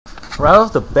Right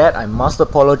off the bat, I must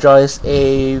apologize,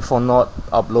 A, for not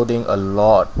uploading a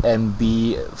lot, and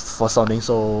B, for sounding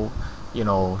so,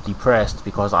 depressed,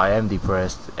 because I am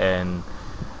depressed, and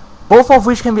both of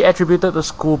which can be attributed to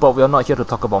school, but we are not here to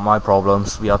talk about my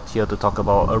problems. We are here to talk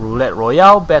about a Roulette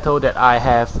Royale battle that I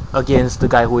have against the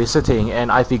guy who is sitting,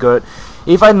 and I figured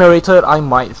if I narrated, I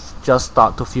might just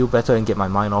start to feel better and get my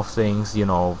mind off things,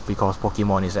 because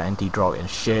Pokemon is an anti-drug and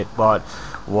shit, but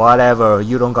whatever,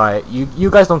 you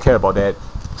guys don't care about that.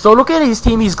 So look at his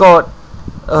team, he's got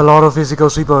a lot of physical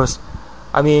sweepers.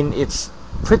 I mean, it's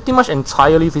pretty much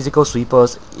entirely physical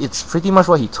sweepers. It's pretty much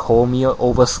what he told me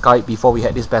over Skype before we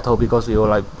had this battle, because we were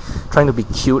like trying to be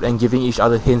cute and giving each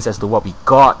other hints as to what we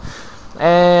got.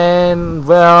 And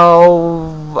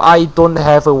well, I don't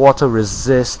have a water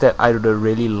resist that I would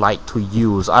really like to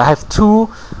use. I have two,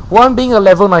 one being a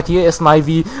level 98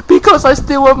 Snivy, because I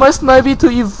still want my Snivy to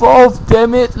evolve,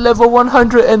 damn it. Level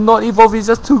 100 and not evolve is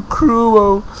just too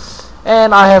cruel.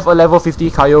 And I have a level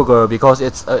 50 Kyogre because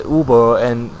it's a Uber,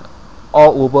 and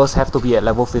all Ubers have to be at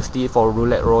level 50 for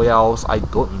Roulette Royales. I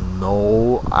don't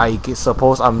know, I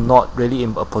suppose I'm not really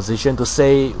in a position to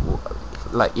say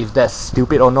like if that's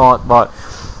stupid or not, but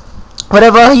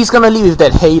whatever. He's gonna lead with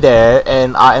that hey there,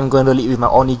 and I am going to lead with my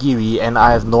Onigiri, and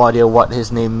I have no idea what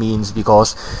his name means,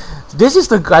 because this is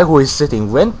the guy who is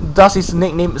sitting. When does his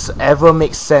nicknames ever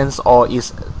make sense or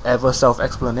is ever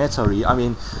self-explanatory? I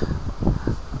mean,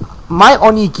 my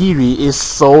Onigiri is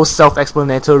so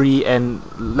self-explanatory and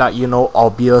like,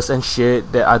 obvious and shit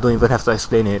that I don't even have to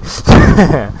explain it.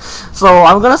 So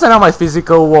I'm gonna send out my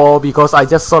physical wall, because I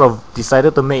just sort of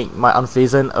decided to make my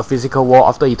Unphasant a physical wall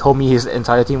after he told me his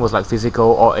entire team was like physical,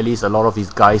 or at least a lot of his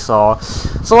guys are.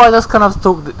 So I just kind of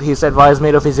took his advice,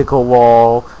 made a physical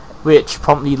wall, which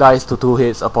promptly lies to 2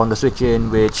 hits upon the switch in,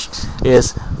 which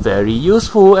is very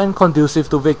useful and conducive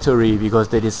to victory, because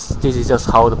this is just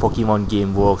how the Pokemon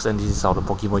game works, and this is how the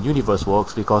Pokemon universe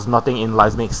works, because nothing in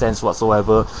life makes sense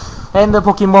whatsoever, and the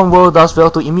Pokemon world does well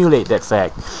to emulate that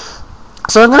fact.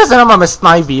 So I'm gonna send out my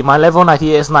Snivy, my level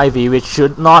 98 Snivy, which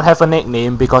should not have a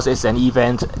nickname because it's an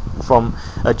event from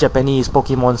a Japanese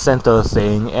Pokemon Center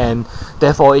thing, and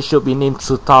therefore it should be named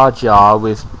Tsutaja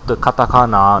with the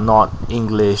katakana, not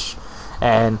English.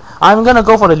 And I'm gonna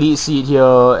go for the lead seed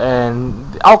here,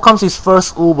 and out comes his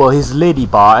first Uber, his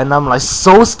Ladybar, and I'm like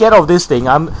so scared of this thing.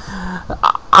 I'm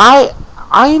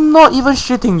not even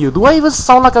shitting you. Do I even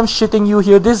sound like I'm shitting you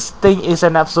here? This thing is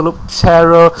an absolute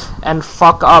terror and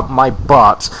fuck up my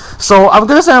butt. So I'm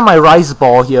gonna send my Rice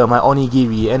Ball here, my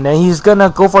Onigiri, and then he's gonna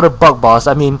go for the Bug Buzz.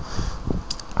 I mean,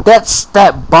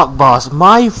 that Bug Buzz,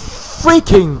 my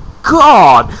freaking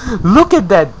god! Look at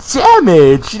that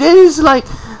damage! It is like,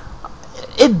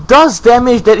 it does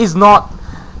damage that is not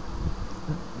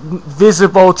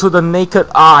visible to the naked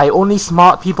eye. Only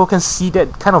smart people can see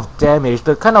that kind of damage,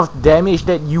 the kind of damage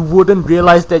that you wouldn't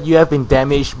realize that you have been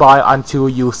damaged by until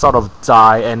you sort of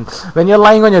die. And when you're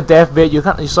lying on your deathbed, you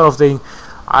sort of think,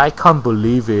 I can't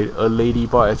believe it, a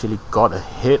ladybug actually got a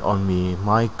hit on me.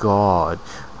 My god,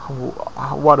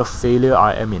 what a failure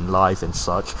I am in life and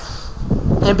such.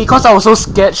 And because I was so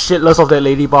scared shitless of that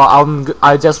ladybug,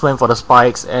 I just went for the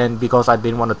spikes, and because I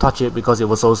didn't want to touch it because it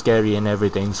was so scary and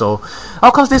everything. So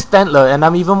out comes this Stantler, and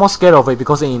I'm even more scared of it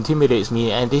because it intimidates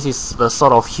me, and this is the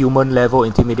sort of human level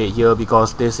intimidate here,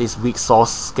 because this is weak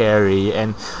sauce scary,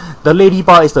 and the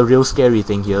ladybug is the real scary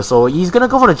thing here. So he's gonna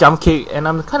go for the jump kick, and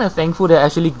I'm kind of thankful that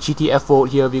actually GTF vote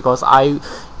here, because I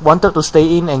wanted to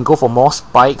stay in and go for more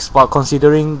spikes, but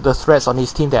considering the threats on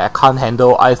his team that I can't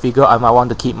handle, I figure I might want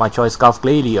to keep my Choice Scarf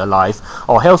Glalie alive,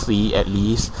 or healthy at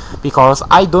least, because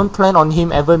I don't plan on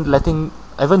him ever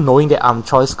knowing that I'm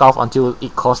Choice Scarf until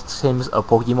it costs him a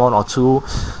Pokemon or two.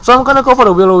 So I'm gonna go for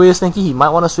the Will-O-Wisp, thinking he might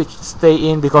want to stay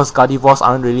in, because Gardevoirs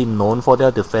aren't really known for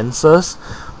their defenses,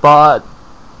 but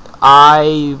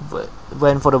I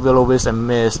went for the Will-O-Wisp and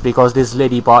missed, because this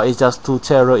Ladybug is just too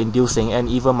terror inducing, and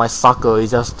even my sucker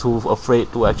is just too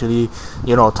afraid to actually,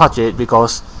 touch it,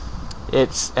 because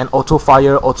it's an auto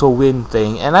fire, auto win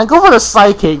thing. And I go for the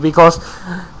Psychic because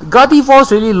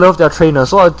Gardevoirs really love their trainer,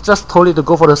 so I just told it to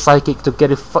go for the Psychic to get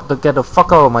the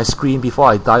fuck out of my screen before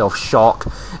I die of shock.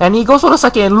 And he goes for the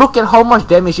Psychic, and look at how much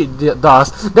damage it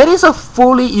does. That is a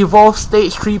fully evolved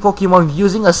stage 3 Pokemon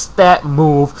using a stat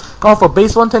move of a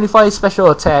base 125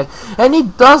 special attack, and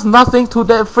it does nothing to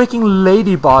that freaking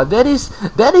Ladybug. That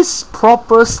is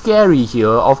proper scary here.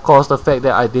 Of course, the fact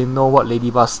that I didn't know what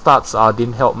Ladybug's stats are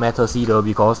didn't help matters either,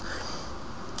 because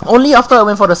only after I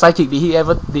went for the Psychic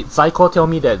did Psycho tell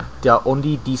me that their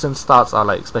only decent stats are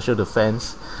like special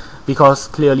defense, because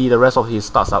clearly the rest of his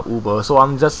stats are uber. So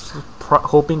I'm just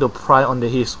hoping to pry on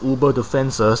his uber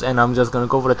defenses, and I'm just gonna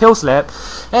go for the tail slap,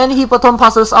 and he baton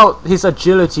passes out his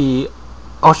agility,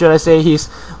 or should I say his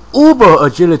uber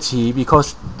agility,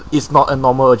 because it's not a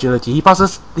normal agility. He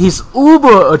passes his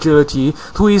uber agility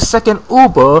to his second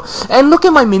uber, and look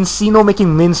at my Mincino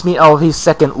making mincemeat out of his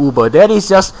second uber. That is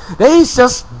just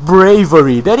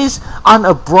bravery. That is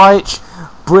unabridged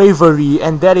bravery,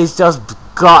 and that is just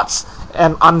guts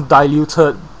and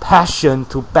undiluted passion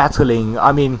to battling.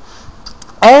 I mean,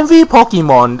 every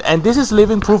Pokemon, and this is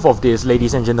living proof of this,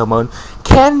 ladies and gentlemen,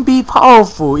 can be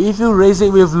powerful if you raise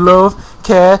it with love,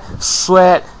 care,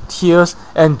 sweat, tears,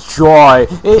 and joy.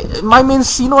 My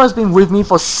Mincino has been with me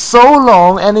for so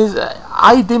long, and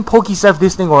I didn't Pokesave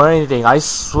this thing or anything. I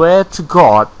swear to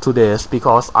God to this,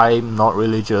 because I'm not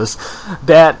religious,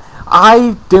 that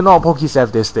I did not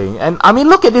Pokesave this thing. And I mean,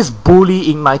 look at this bully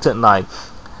Ignited Knight.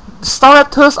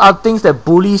 Staraptors are things that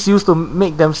bullies use to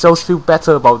make themselves feel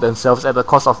better about themselves at the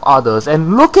cost of others.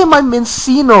 And look at my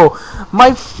Mincino.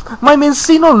 My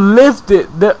Mincino lived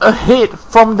ahead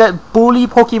from that bully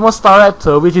Pokemon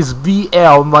Staraptor, which is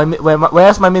VL,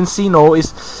 whereas my Mincino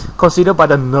is considered by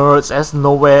the nerds as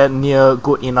nowhere near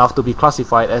good enough to be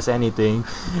classified as anything.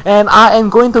 And I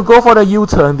am going to go for the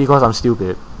U-turn because I'm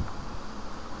stupid.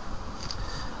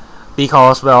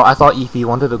 Because, well, I thought if he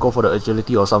wanted to go for the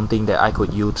agility or something, that I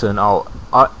could U-turn out.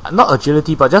 Not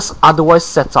agility, but just otherwise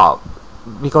set up.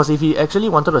 Because if he actually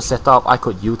wanted to set up, I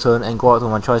could U-turn and go out to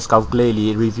my Choice Scarf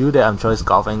Glalie, review that I'm Choice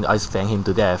Scarf, and Ice Fang him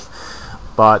to death.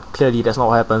 But clearly that's not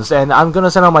what happens, and I'm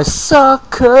gonna send out my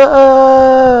sucker,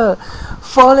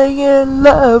 falling in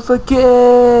love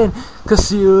again,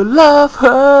 cause you love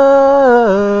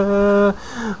her.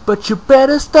 But you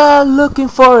better start looking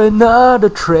for another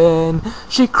trend.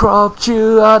 She cropped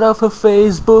you out of her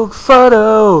Facebook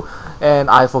photo. And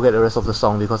I forget the rest of the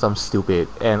song because I'm stupid.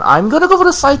 And I'm gonna go for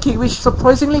the Psychic, which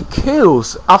surprisingly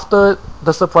kills after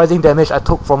the surprising damage I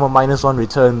took from a -1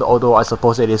 return, although I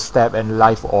suppose it is stab and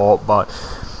life orb. But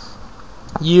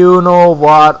you know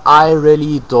what, I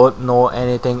really don't know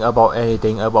anything about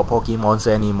Pokemons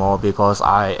anymore, because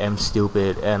I am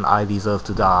stupid and I deserve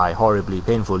to die horribly,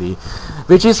 painfully.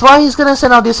 Which is why he's gonna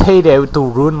send out this Heyday to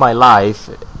ruin my life,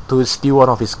 to steal one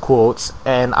of his quotes,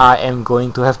 and I am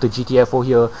going to have to GTFO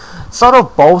here. Sort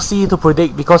of ballsy to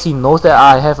predict, because he knows that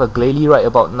I have a Glalie right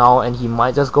about now, and he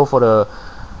might just go for the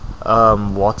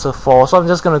Waterfall. So I'm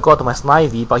just gonna go out to my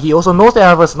Snivy, but he also knows that I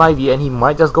have a Snivy, and he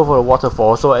might just go for a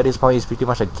Waterfall. So at this point it's pretty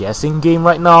much a guessing game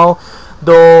right now,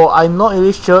 though I'm not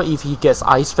really sure if he gets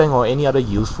Ice Fang or any other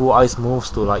useful ice moves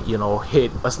to, like, you know,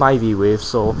 hit a Snivy with.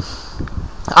 So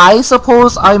I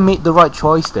suppose I made the right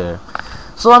choice there.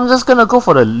 So I'm just gonna go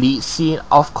for the lead scene.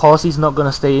 Of course he's not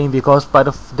gonna stay in, because by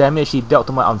the damage he dealt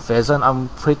to my Unpheasant, I'm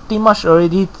pretty much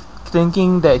already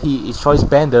thinking that he is Choice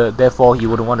Bender, therefore he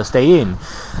wouldn't want to stay in.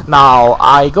 Now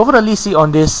I go for the lead scene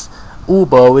on this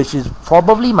Uber, which is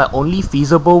probably my only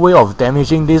feasible way of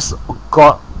damaging this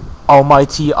God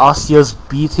Almighty Arceus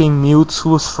beating,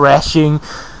 Mewtwo thrashing,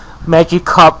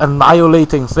 Magikarp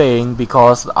annihilating thing,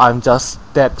 because I'm just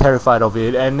that terrified of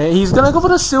it. And he's gonna go for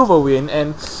the Silver Wind,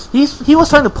 and he was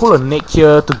trying to pull a Nick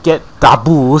here to get da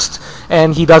boost,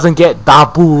 and he doesn't get da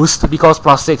boost because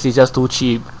 +6 is just too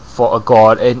cheap for a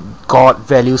god, and God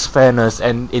values fairness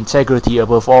and integrity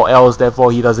above all else, therefore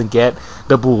he doesn't get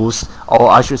the boost, or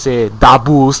I should say da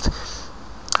boost.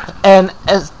 And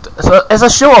as a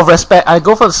show of respect, I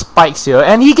go for the spikes here,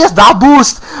 and he gets da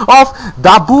boost of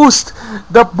da boost,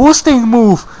 the boosting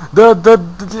move.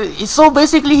 So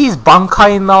basically he's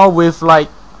Bankai now with like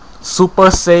Super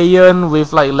Saiyan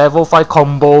with like level 5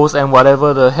 combos and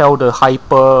whatever the hell the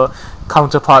hyper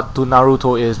counterpart to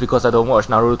Naruto is, because I don't watch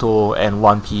Naruto and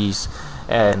One Piece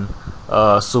and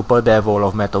Super Devil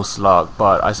of Metal Slug,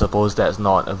 but I suppose that's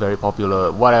not a very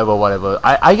popular whatever.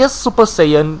 I guess Super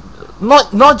Saiyan,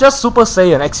 not just Super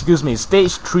Saiyan, excuse me,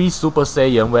 stage 3 Super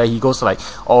Saiyan, where he goes like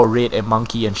all red and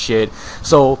monkey and shit.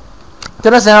 So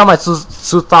gonna send out my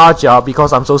Sutaja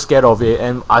because I'm so scared of it,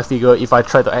 and I figure if I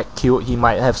try to act cute, he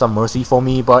might have some mercy for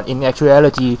me. But in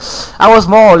actuality, I was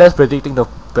more or less predicting the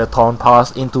baton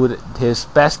pass into his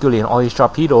Basculin or his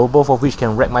Sharpedo, both of which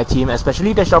can wreck my team,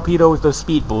 especially the Sharpedo with the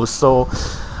speed boost. So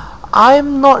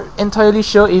I'm not entirely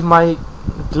sure if my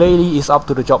Glalie is up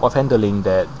to the job of handling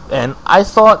that. And I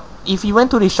thought if he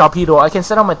went to the Sharpedo, I can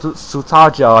set up my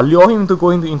Sutaja, lure him to go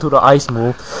into the ice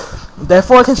move,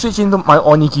 therefore I can switch into my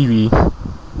Onigiri,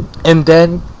 and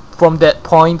then from that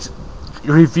point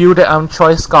reveal that I'm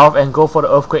Choice Scarf and go for the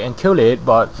Earthquake and kill it.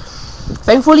 But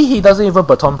thankfully he doesn't even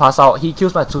baton pass out, he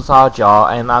kills my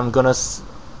Tsusaja, and I'm gonna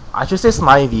I should say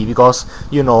Snivy, because,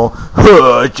 you know,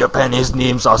 Japanese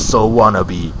names are so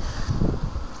wannabe.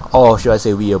 or should I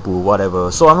say weeaboo,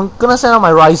 whatever. So I'm gonna send out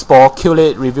my rice ball, kill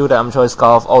it, reveal that I'm Choice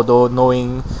Scarf, although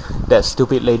knowing that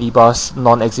stupid ladybus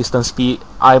non-existent speed,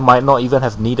 I might not even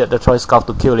have needed the Choice Scarf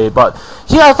to kill it. But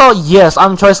here I thought, yes,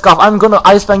 I'm Choice Scarf, I'm gonna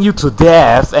ice bang you to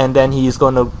death, and then he's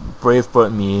gonna brave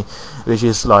bird me, which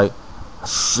is like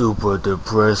super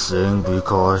depressing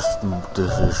because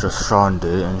this is a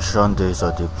Sunday and Sundays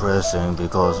are depressing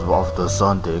because after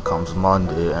Sunday comes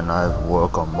Monday and I have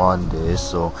work on Monday.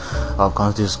 So up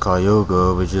comes this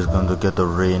Kyogre, which is going to get the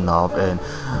rain up, and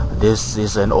this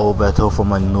is an old battle from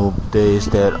my noob days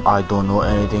that I don't know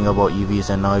anything about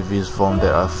EVs and IVs from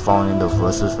that I found in the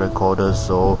versus recorder.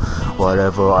 So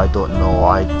whatever, I don't know,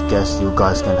 I guess you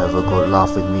guys can have a good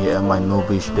laugh with me at my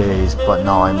noobish days, but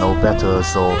now I know better.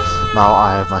 So now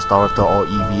I have my Staraptor all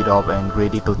EV'd up and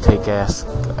ready to take ass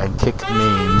and kick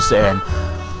names, and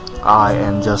I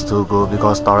am just too good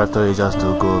because Staraptor is just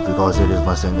too good because it is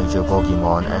my signature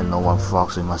Pokemon and no one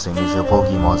fucks with my signature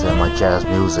Pokemons and my jazz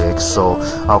music. So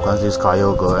out comes this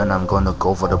Kyogre and I'm gonna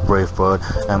go for the Brave Bird,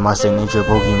 and my signature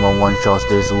Pokemon one-shots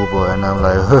this Uber, and I'm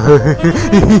like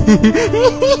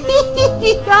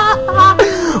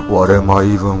what am I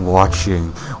even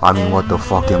watching? I mean, what the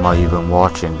fuck am I even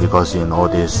watching? Because you know,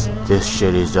 this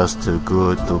shit is just too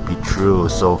good to be true.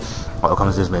 So out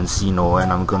comes this Mencino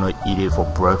and I'm gonna eat it for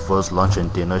breakfast, lunch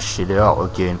and dinner, shit it out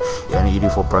again, and eat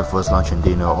it for breakfast, lunch and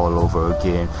dinner all over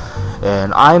again.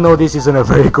 And I know this isn't a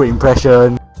very good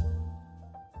impression,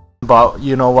 but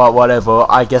you know what, whatever,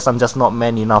 I guess I'm just not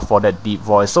man enough for that deep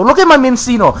voice. So look at my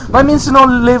Mencino. My Mencino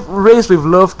raised with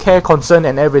love, care, concern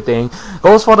and everything,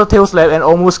 goes for the tail slap and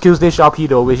almost kills this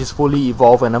Sharpedo, which is fully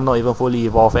evolved, and I'm not even fully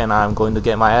evolved, and I'm going to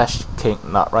get my ass kicked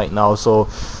right now. So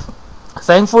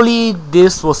thankfully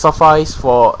this will suffice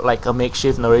for like a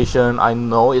makeshift narration. I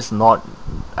know it's not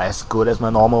as good as my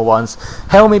normal ones.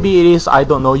 Hell, maybe it is, I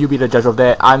don't know, you be the judge of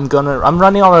that. I'm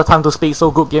running out of time to speak, so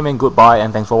good game and goodbye,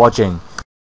 and thanks for watching.